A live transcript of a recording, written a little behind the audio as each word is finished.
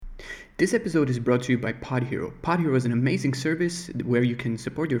This episode is brought to you by PodHero. PodHero is an amazing service where you can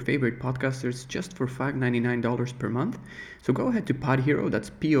support your favorite podcasters just for $5.99 per month. So go ahead to PodHero, that's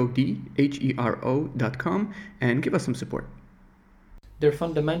PodHero.com, and give us some support. Their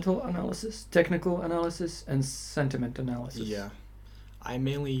fundamental analysis, technical analysis, and sentiment analysis. Yeah, I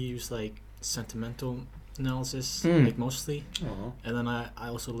mainly use like sentimental analysis, like mostly, and then I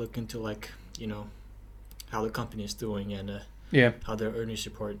also look into like how the company is doing and how their earnings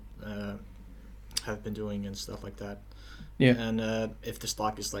report have been doing and stuff like that. Yeah. And if the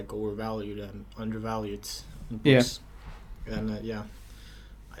stock is like overvalued and undervalued in books, and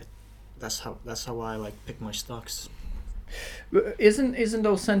that's how I like pick my stocks. Isn't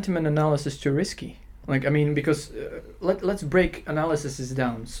those sentiment analysis too risky? Like, I mean, because let's break analysis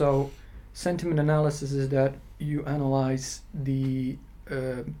down. So sentiment analysis is that you analyze the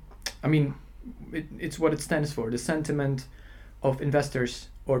it's what it stands for, the sentiment of investors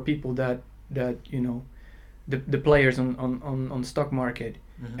or people that the players on stock market,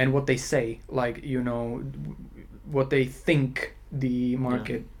 and what they say, like what they think the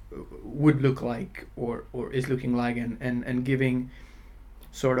market would look like or is looking like, and giving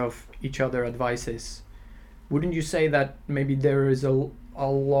sort of each other advices. Wouldn't you say that maybe there is a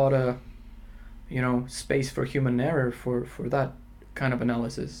lot of space for human error for that kind of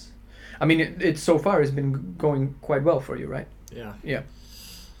analysis? I mean, it so far has been going quite well for you, right? Yeah.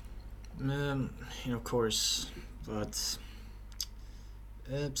 Of course, but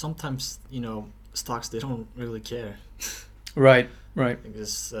sometimes stocks, they don't really care. Right.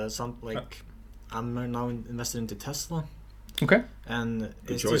 Because I'm now invested into Tesla. Okay. And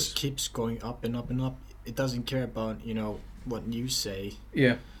Good it choice. just keeps going up and up and up. It doesn't care about what you say.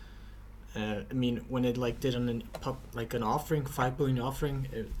 Yeah. I mean, when it like did an offering, 5 billion offering,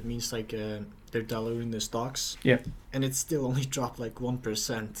 it means like they're diluting the stocks. Yeah. And it still only dropped like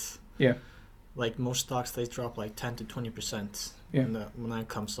 1%. Yeah. Like most stocks, they drop like 10 to 20%. Yeah. And when that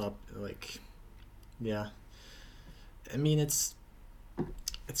comes up, I mean, it's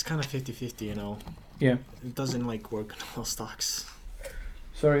kind of 50-50, Yeah. It doesn't like work on all stocks.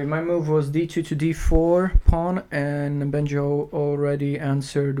 Sorry, my move was d2 to d4 pawn, and Benjo already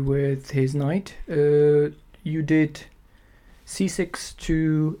answered with his knight. You did c6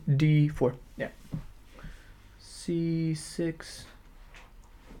 to d4. Yeah. c6.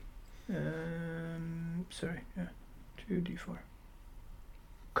 To d4.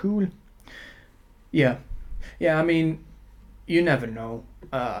 Cool. Yeah. I mean, you never know,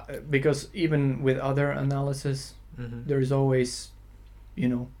 because even with other analysis, there is always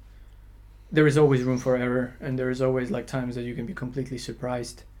room for error, and there is always like times that you can be completely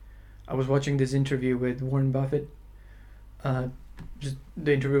surprised. I was watching this interview with Warren Buffett. Just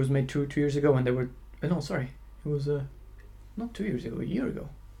the interview was made 2 years ago, and they were it was not 2 years ago, a year ago.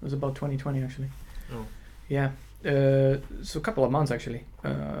 It was about 2020 actually. Oh. Yeah. So a couple of months actually,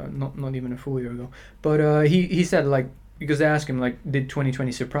 not even a full year ago. But he said, like, because they asked him, like, did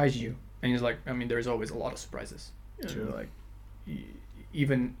 2020 surprise you? And he's like, I mean, there's always a lot of surprises. True. Like,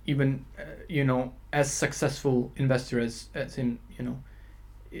 even as successful investor as him,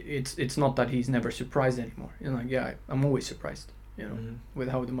 it's not that he's never surprised anymore. I'm always surprised, with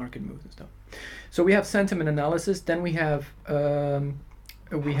how the market moves and stuff. So we have sentiment analysis. Then we have a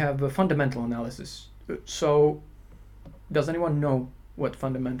fundamental analysis. So does anyone know what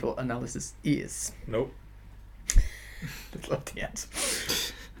fundamental analysis is? Nope. I'd love the answer.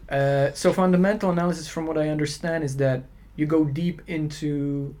 So fundamental analysis, from what I understand, is that you go deep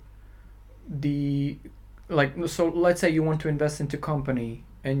into so let's say you want to invest into company,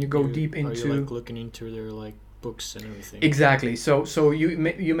 and you go deep into... Are you like looking into their like books and everything? Exactly. So you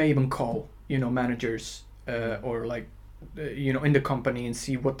may even call managers or like in the company and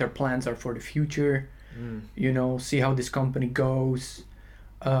see what their plans are for the future. See how this company goes,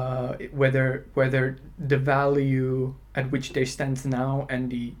 whether the value at which they stand now,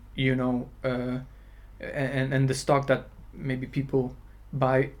 and the and the stock that maybe people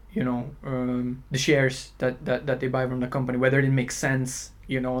buy, the shares that they buy from the company, whether it makes sense,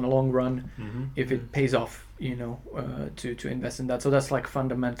 in the long run, if it pays off, to invest in that. So that's like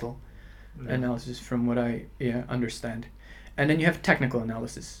fundamental analysis, from what I understand. And then you have technical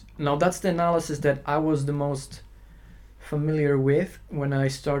analysis. Now that's the analysis that I was the most familiar with when I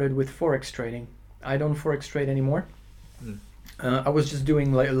started with forex trading. I don't forex trade anymore. I was just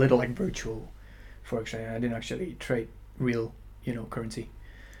doing like a little like virtual forex trading. I didn't actually trade real, currency.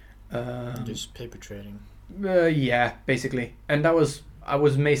 Just paper trading. Yeah, basically. And it was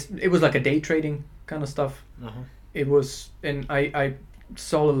like a day trading kind of stuff. It was, and I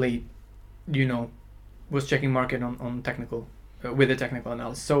solidly, was checking market on technical with the technical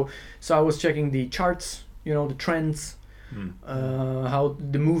analysis. So I was checking the charts, the trends, how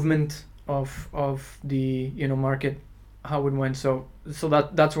the movement of the market, how it went. So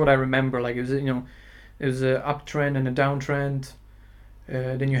that's what I remember. Like it was it was a uptrend and a downtrend.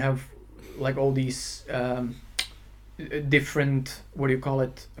 Then you have like all these different, what do you call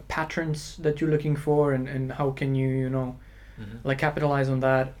it, patterns that you're looking for, and how can you like capitalize on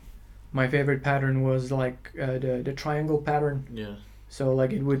that. My favorite pattern was like the triangle pattern. Yeah. So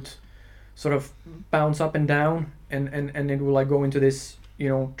like it would sort of bounce up and down, and it will like go into this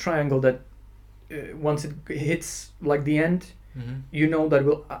triangle that once it hits like the end, that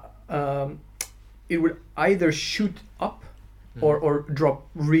will it would either shoot up or drop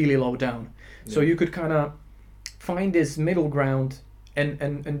really low down. Yeah. So you could kind of find this middle ground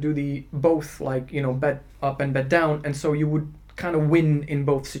and do the both, like bet up and bet down, and so you would kind of win in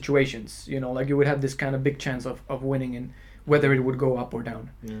both situations. Like you would have this kind of big chance of winning in whether it would go up or down.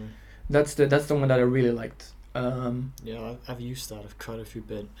 Yeah. That's the one that I really liked. Yeah, I've used that. I've cut a few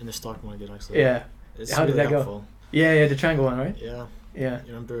bit in the stock market actually. Yeah. It's How really did that helpful. go? Yeah, the triangle one, right? Yeah. Yeah. You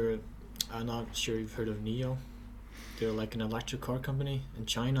remember? I'm not sure you've heard of NIO. They're like an electric car company in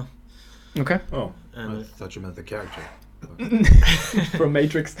China. Okay. Oh, and I thought you meant the character. From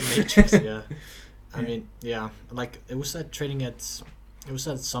Matrix. Matrix, yeah. I mean, yeah. Like it was at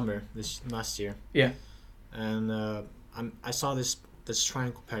summer this last year. Yeah. And I saw this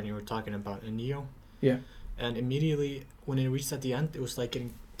triangle pattern you were talking about in NIO. Yeah. And immediately when it reached at the end, it was like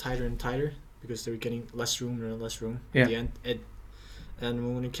getting tighter and tighter because they were getting less room and less room. Yeah. At the end,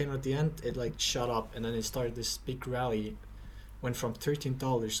 and when it came at the end, it like shot up, and then it started this big rally, went from $13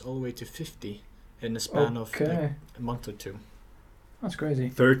 all the way to $50 in the span of like a month or two. That's crazy.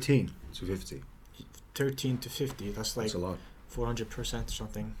 13 to 50. 13 to 50. That's like a lot. 400% or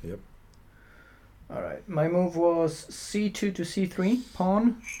something. Yep. All right. My move was C2 to C3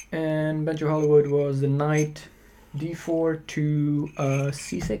 pawn, and Benjo Hollywood was the knight D4 to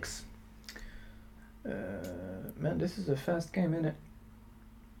C6. Man, this is a fast game, isn't it?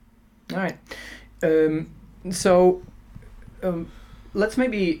 All right. So let's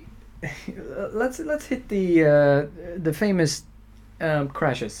maybe let's hit the famous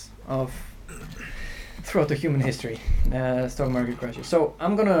crashes of throughout the human history, stock market crashes. So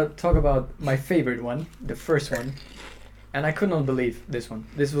I'm gonna talk about my favorite one, the first one, and I could not believe this one.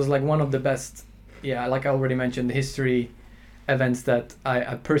 This was like one of the best, like I already mentioned, the history events that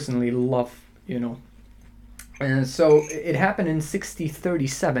I personally love, And so it happened in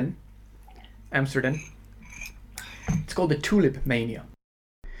 1637, Amsterdam. It's called the Tulip Mania.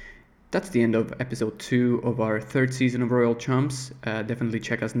 That's the end of episode 2 of our 3rd season of Royal Chumps. Definitely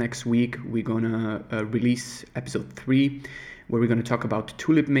check us next week. We're gonna release episode 3, where we're gonna talk about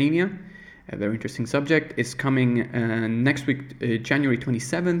Tulip Mania. A very interesting subject. It's coming next week, January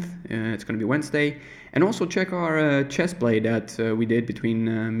 27th. It's gonna be Wednesday. And also check our chess play that we did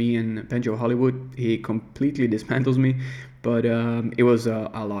between me and Benjo Hollywood. He completely dismantles me, but it was a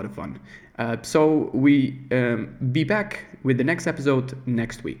lot of fun. So we be back with the next episode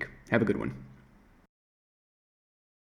next week. Have a good one.